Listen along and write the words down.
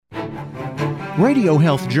Radio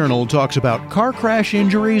Health Journal talks about car crash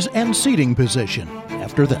injuries and seating position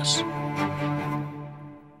after this.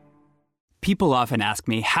 People often ask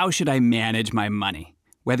me, how should I manage my money?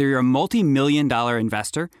 Whether you're a multi-million-dollar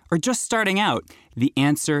investor or just starting out, the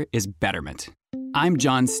answer is Betterment. I'm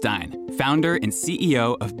John Stein, founder and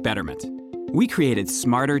CEO of Betterment. We created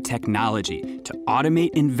smarter technology to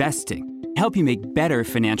automate investing, help you make better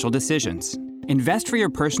financial decisions, invest for your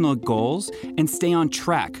personal goals, and stay on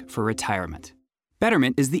track for retirement.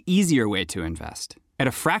 Betterment is the easier way to invest, at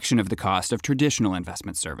a fraction of the cost of traditional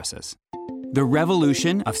investment services. The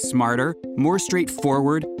revolution of smarter, more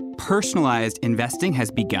straightforward, personalized investing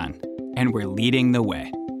has begun, and we're leading the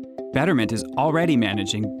way. Betterment is already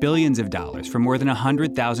managing billions of dollars for more than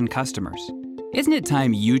 100,000 customers. Isn't it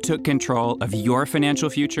time you took control of your financial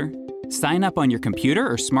future? Sign up on your computer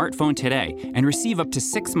or smartphone today and receive up to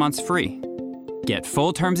 6 months free. Get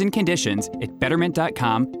full terms and conditions at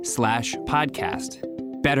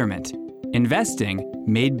betterment.com/podcast. Betterment. Investing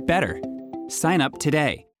made better. Sign up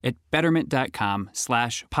today at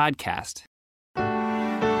betterment.com/podcast.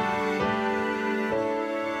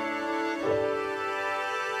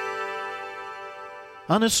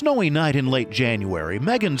 On a snowy night in late January,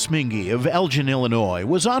 Megan Smingy of Elgin, Illinois,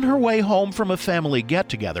 was on her way home from a family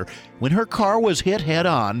get-together when her car was hit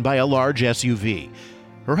head-on by a large SUV.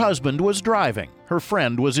 Her husband was driving, her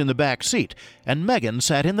friend was in the back seat, and Megan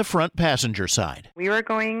sat in the front passenger side. We were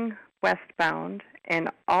going westbound, and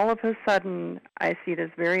all of a sudden, I see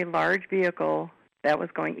this very large vehicle that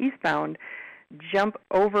was going eastbound jump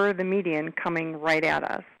over the median coming right at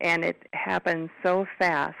us. And it happened so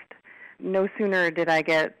fast. No sooner did I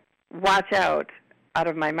get "watch out" out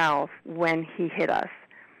of my mouth when he hit us.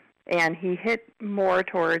 And he hit more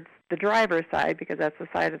towards the driver's side because that's the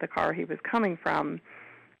side of the car he was coming from.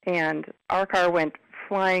 And our car went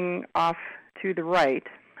flying off to the right,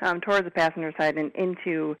 towards the passenger side and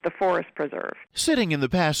into the forest preserve. Sitting in the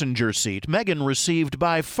passenger seat, Megan received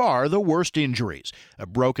by far the worst injuries: a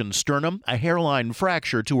broken sternum, a hairline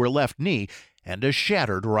fracture to her left knee, and a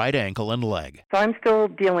shattered right ankle and leg. So I'm still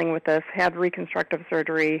dealing with this, had reconstructive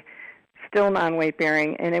surgery, still non-weight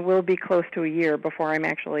bearing, and it will be close to a year before I'm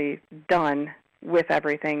actually done with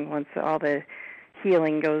everything once all the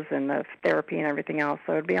healing goes and the therapy and everything else.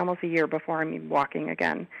 So it'd be almost a year before I'm walking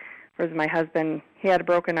again. Whereas my husband, he had a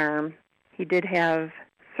broken arm. He did have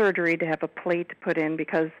surgery to have a plate put in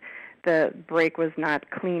because the brake was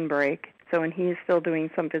not clean brake. So, and he's still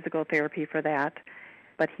doing some physical therapy for that,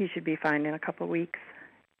 but he should be fine in a couple of weeks.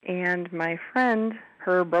 And my friend,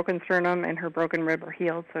 her broken sternum and her broken rib are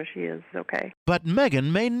healed, so she is okay. But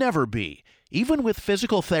Megan may never be. Even with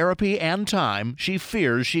physical therapy and time, she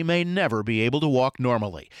fears she may never be able to walk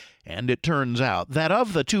normally. And it turns out that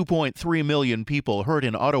of the 2.3 million people hurt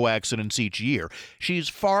in auto accidents each year, she's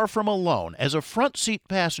far from alone as a front seat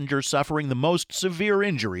passenger suffering the most severe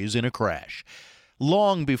injuries in a crash.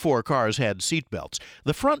 Long before cars had seatbelts,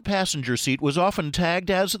 the front passenger seat was often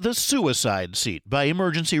tagged as the suicide seat by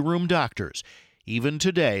emergency room doctors. Even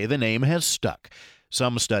today, the name has stuck.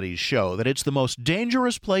 Some studies show that it's the most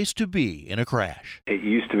dangerous place to be in a crash. It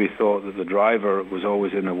used to be thought that the driver was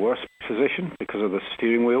always in the worst position because of the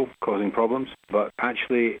steering wheel causing problems. But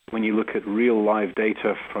actually, when you look at real live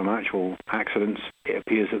data from actual accidents, it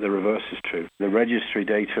appears that the reverse is true. The registry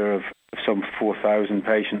data of some 4,000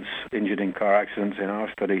 patients injured in car accidents in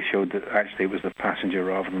our study showed that actually it was the passenger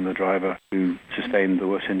rather than the driver who sustained the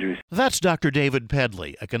worst injuries. That's Dr. David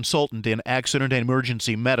Pedley, a consultant in accident and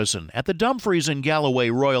emergency medicine at the Dumfries and Galloway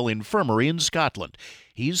Royal Infirmary in Scotland.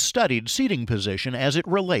 He's studied seating position as it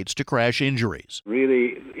relates to crash injuries.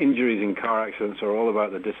 Really, injuries in car accidents are all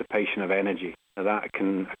about the dissipation of energy. Now, that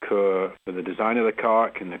can occur with the design of the car,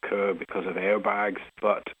 it can occur because of airbags,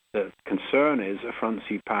 but the concern is a front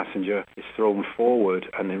seat passenger is thrown forward,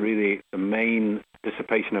 and the main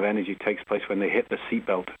dissipation of energy takes place when they hit the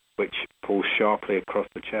seatbelt, which pulls sharply across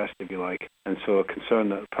the chest, if you like. And so a concern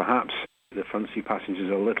that perhaps the front seat passengers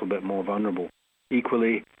are a little bit more vulnerable.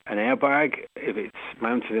 Equally, an airbag, if it's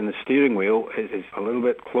mounted in the steering wheel, it is a little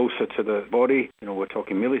bit closer to the body. We're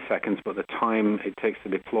talking milliseconds, but the time it takes to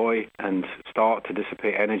deploy and start to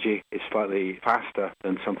dissipate energy is slightly faster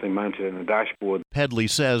than something mounted in the dashboard. Pedley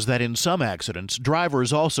says that in some accidents,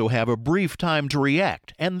 drivers also have a brief time to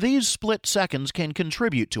react, and these split seconds can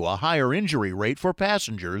contribute to a higher injury rate for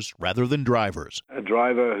passengers rather than drivers. A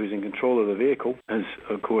driver who's in control of the vehicle is,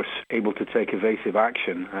 of course, able to take evasive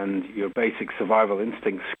action, and your basic survival survival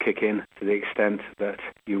instincts kick in to the extent that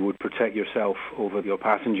you would protect yourself over your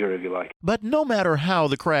passenger, if you like. But no matter how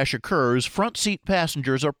the crash occurs, front seat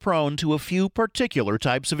passengers are prone to a few particular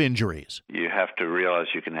types of injuries. You have to realize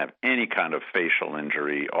you can have any kind of facial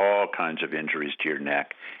injury, all kinds of injuries to your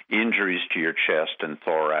neck, injuries to your chest and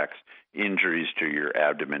thorax, injuries to your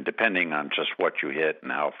abdomen, depending on just what you hit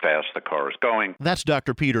and how fast the car is going. That's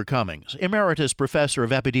Dr. Peter Cummings, Emeritus Professor of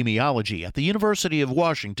Epidemiology at the University of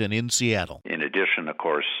Washington in Seattle. In addition, of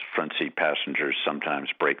course, front seat passengers sometimes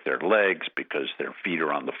break their legs because their feet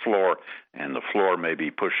are on the floor and the floor may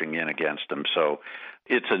be pushing in against them. So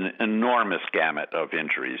it's an enormous gamut of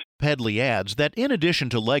injuries. Pedley adds that in addition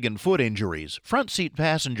to leg and foot injuries, front seat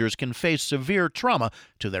passengers can face severe trauma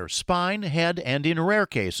to their spine, head, and in rare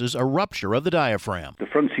cases, a rupture of the diaphragm. The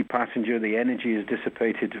front seat passenger, the energy is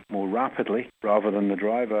dissipated more rapidly rather than the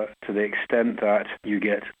driver, to the extent that you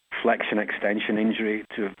get flexion extension injury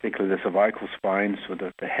to particularly the cervical spine, so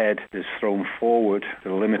that the head is thrown forward to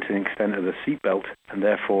the limiting extent of the seatbelt, and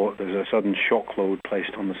therefore there's a sudden shock load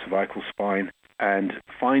placed on the cervical spine. And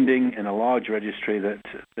finding in a large registry that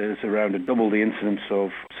there's around double the incidence of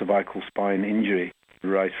cervical spine injury,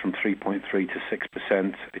 rise from 3.3 to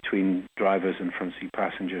 6% between drivers and front seat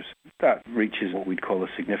passengers. That reaches what we'd call a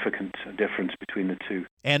significant difference between the two.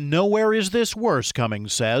 And nowhere is this worse,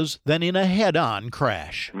 Cummings says, than in a head-on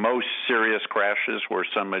crash. Most serious crashes where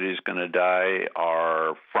somebody's going to die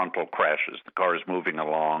are frontal crashes. The car is moving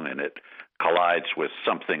along and it collides with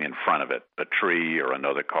something in front of it, a tree or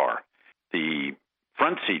another car. The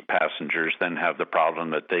front seat passengers then have the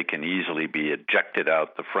problem that they can easily be ejected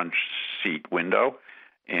out the front seat window.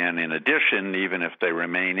 And in addition, even if they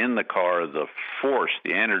remain in the car, the force,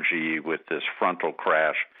 the energy with this frontal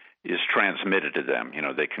crash is transmitted to them. You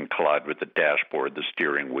know, they can collide with the dashboard, the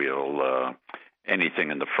steering wheel,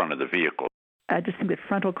 anything in the front of the vehicle. I just think that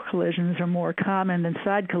frontal collisions are more common than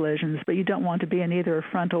side collisions, but you don't want to be in either a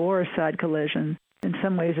frontal or a side collision. In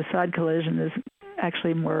some ways, a side collision is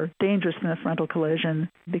actually more dangerous than a frontal collision,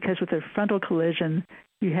 because with a frontal collision,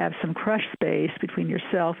 you have some crush space between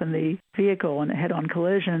yourself and the vehicle. In a head-on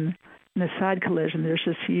collision, in a side collision, there's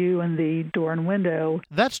just you and the door and window.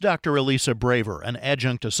 That's Dr. Elisa Braver, an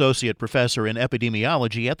adjunct associate professor in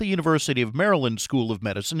epidemiology at the University of Maryland School of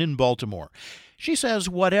Medicine in Baltimore. She says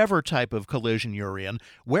whatever type of collision you're in,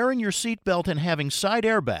 wearing your seatbelt and having side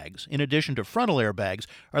airbags, in addition to frontal airbags,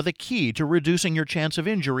 are the key to reducing your chance of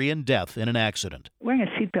injury and death in an accident. Wearing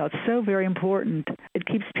a seatbelt is so very important. It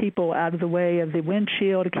keeps people out of the way of the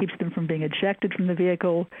windshield. It keeps them from being ejected from the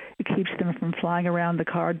vehicle. It keeps them from flying around the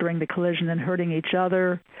car during the collision and hurting each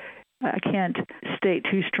other. I can't state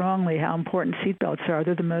too strongly how important seatbelts are.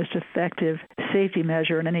 They're the most effective safety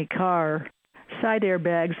measure in any car. Side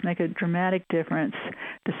airbags make a dramatic difference.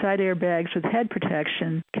 The side airbags with head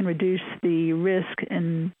protection can reduce the risk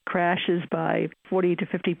in crashes by 40 to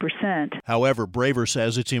 50%. However, Braver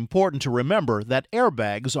says it's important to remember that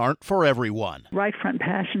airbags aren't for everyone. Right front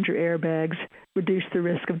passenger airbags reduce the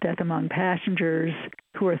risk of death among passengers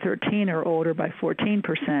who are 13 or older by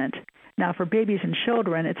 14%. Now, for babies and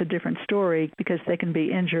children, it's a different story because they can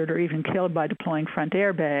be injured or even killed by deploying front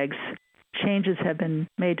airbags. Changes have been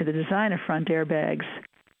made to the design of front airbags,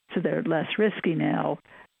 so they're less risky now.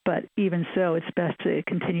 But even so, it's best to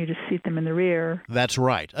continue to seat them in the rear. That's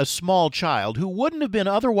right. A small child who wouldn't have been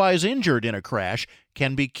otherwise injured in a crash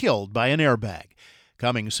can be killed by an airbag.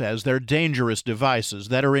 Cummings says they're dangerous devices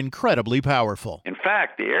that are incredibly powerful. In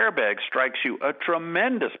fact, the airbag strikes you a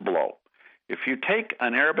tremendous blow. If you take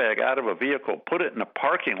an airbag out of a vehicle, put it in a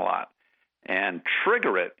parking lot, and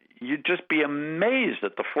trigger it, you'd just be amazed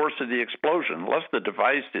at the force of the explosion. Unless the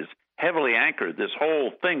device is heavily anchored, this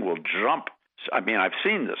whole thing will jump. I mean, I've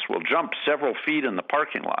seen this. Will jump several feet in the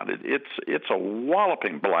parking lot. It's a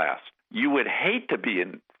walloping blast. You would hate to be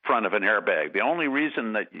in front of an airbag. The only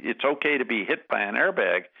reason that it's okay to be hit by an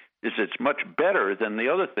airbag is it's much better than the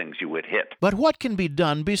other things you would hit. But what can be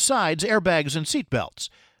done besides airbags and seatbelts?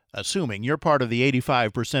 Assuming you're part of the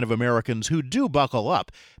 85% of Americans who do buckle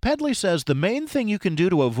up, Pedley says the main thing you can do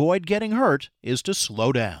to avoid getting hurt is to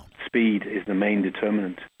slow down. Speed is the main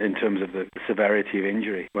determinant in terms of the severity of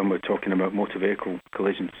injury when we're talking about motor vehicle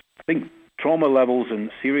collisions. I think trauma levels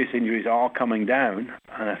and serious injuries are coming down,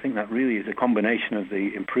 and I think that really is a combination of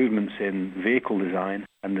the improvements in vehicle design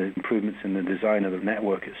and the improvements in the design of the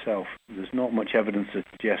network itself. There's not much evidence that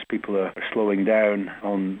suggests people are slowing down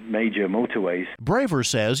on major motorways. Braver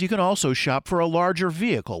says you can also shop for a larger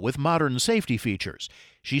vehicle with modern safety features.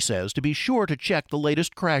 She says to be sure to check the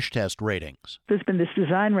latest crash test ratings. There's been this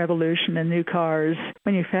design revolution in new cars.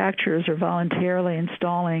 Manufacturers are voluntarily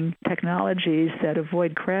installing technologies that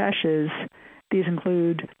avoid crashes, These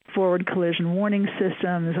include forward collision warning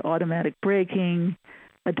systems, automatic braking,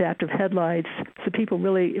 adaptive headlights. So people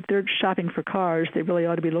really, if they're shopping for cars, they really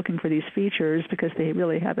ought to be looking for these features because they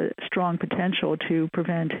really have a strong potential to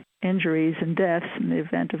prevent injuries and deaths in the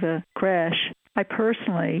event of a crash. I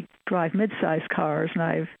personally drive mid-sized cars, and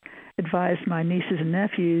I've advised my nieces and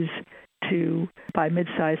nephews to buy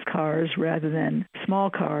mid-sized cars rather than small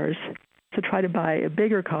cars. So try to buy a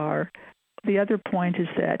bigger car. The other point is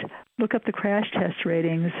that look up the crash test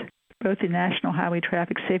ratings. Both the National Highway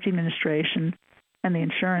Traffic Safety Administration and the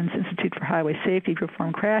Insurance Institute for Highway Safety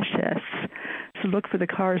perform crash tests. So look for the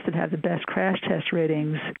cars that have the best crash test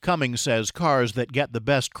ratings. Cummings says cars that get the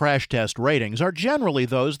best crash test ratings are generally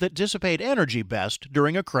those that dissipate energy best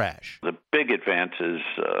during a crash. The big advances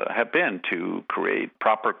have been to create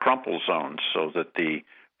proper crumple zones so that the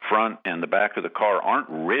front and the back of the car aren't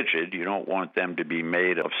rigid. You don't want them to be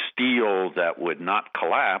made of steel that would not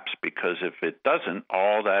collapse, because if it doesn't,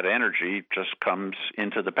 all that energy just comes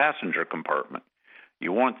into the passenger compartment.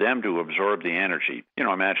 You want them to absorb the energy.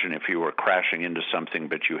 Imagine if you were crashing into something,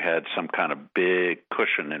 but you had some kind of big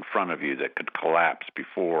cushion in front of you that could collapse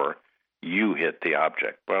before you hit the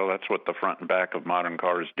object. Well, that's what the front and back of modern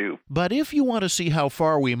cars do. But if you want to see how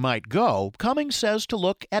far we might go, Cummings says to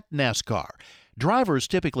look at NASCAR. Drivers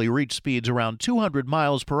typically reach speeds around 200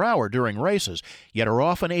 miles per hour during races, yet are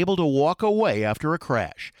often able to walk away after a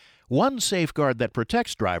crash. One safeguard that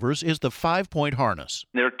protects drivers is the 5-point harness.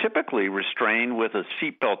 They're typically restrained with a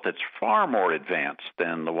seatbelt that's far more advanced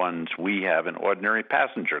than the ones we have in ordinary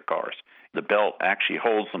passenger cars. The belt actually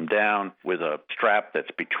holds them down with a strap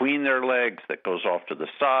that's between their legs, that goes off to the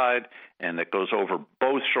side, and that goes over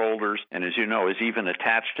both shoulders, and as you know, is even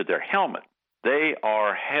attached to their helmet. They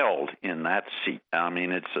are held in that seat.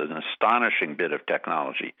 It's an astonishing bit of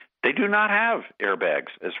technology. They do not have airbags,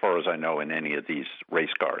 as far as I know, in any of these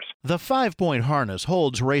race cars. The 5-point harness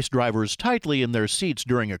holds race drivers tightly in their seats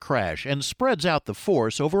during a crash and spreads out the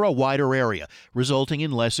force over a wider area, resulting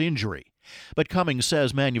in less injury. But Cummings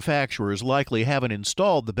says manufacturers likely haven't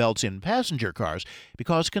installed the belts in passenger cars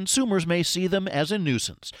because consumers may see them as a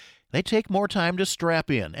nuisance. They take more time to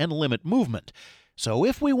strap in and limit movement. So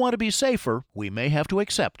if we want to be safer, we may have to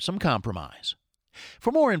accept some compromise.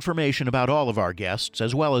 For more information about all of our guests,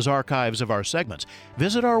 as well as archives of our segments,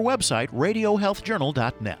 visit our website,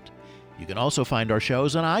 radiohealthjournal.net. You can also find our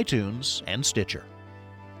shows on iTunes and Stitcher.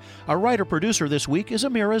 Our writer-producer this week is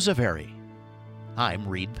Amira Zaveri. I'm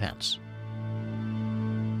Reed Pence.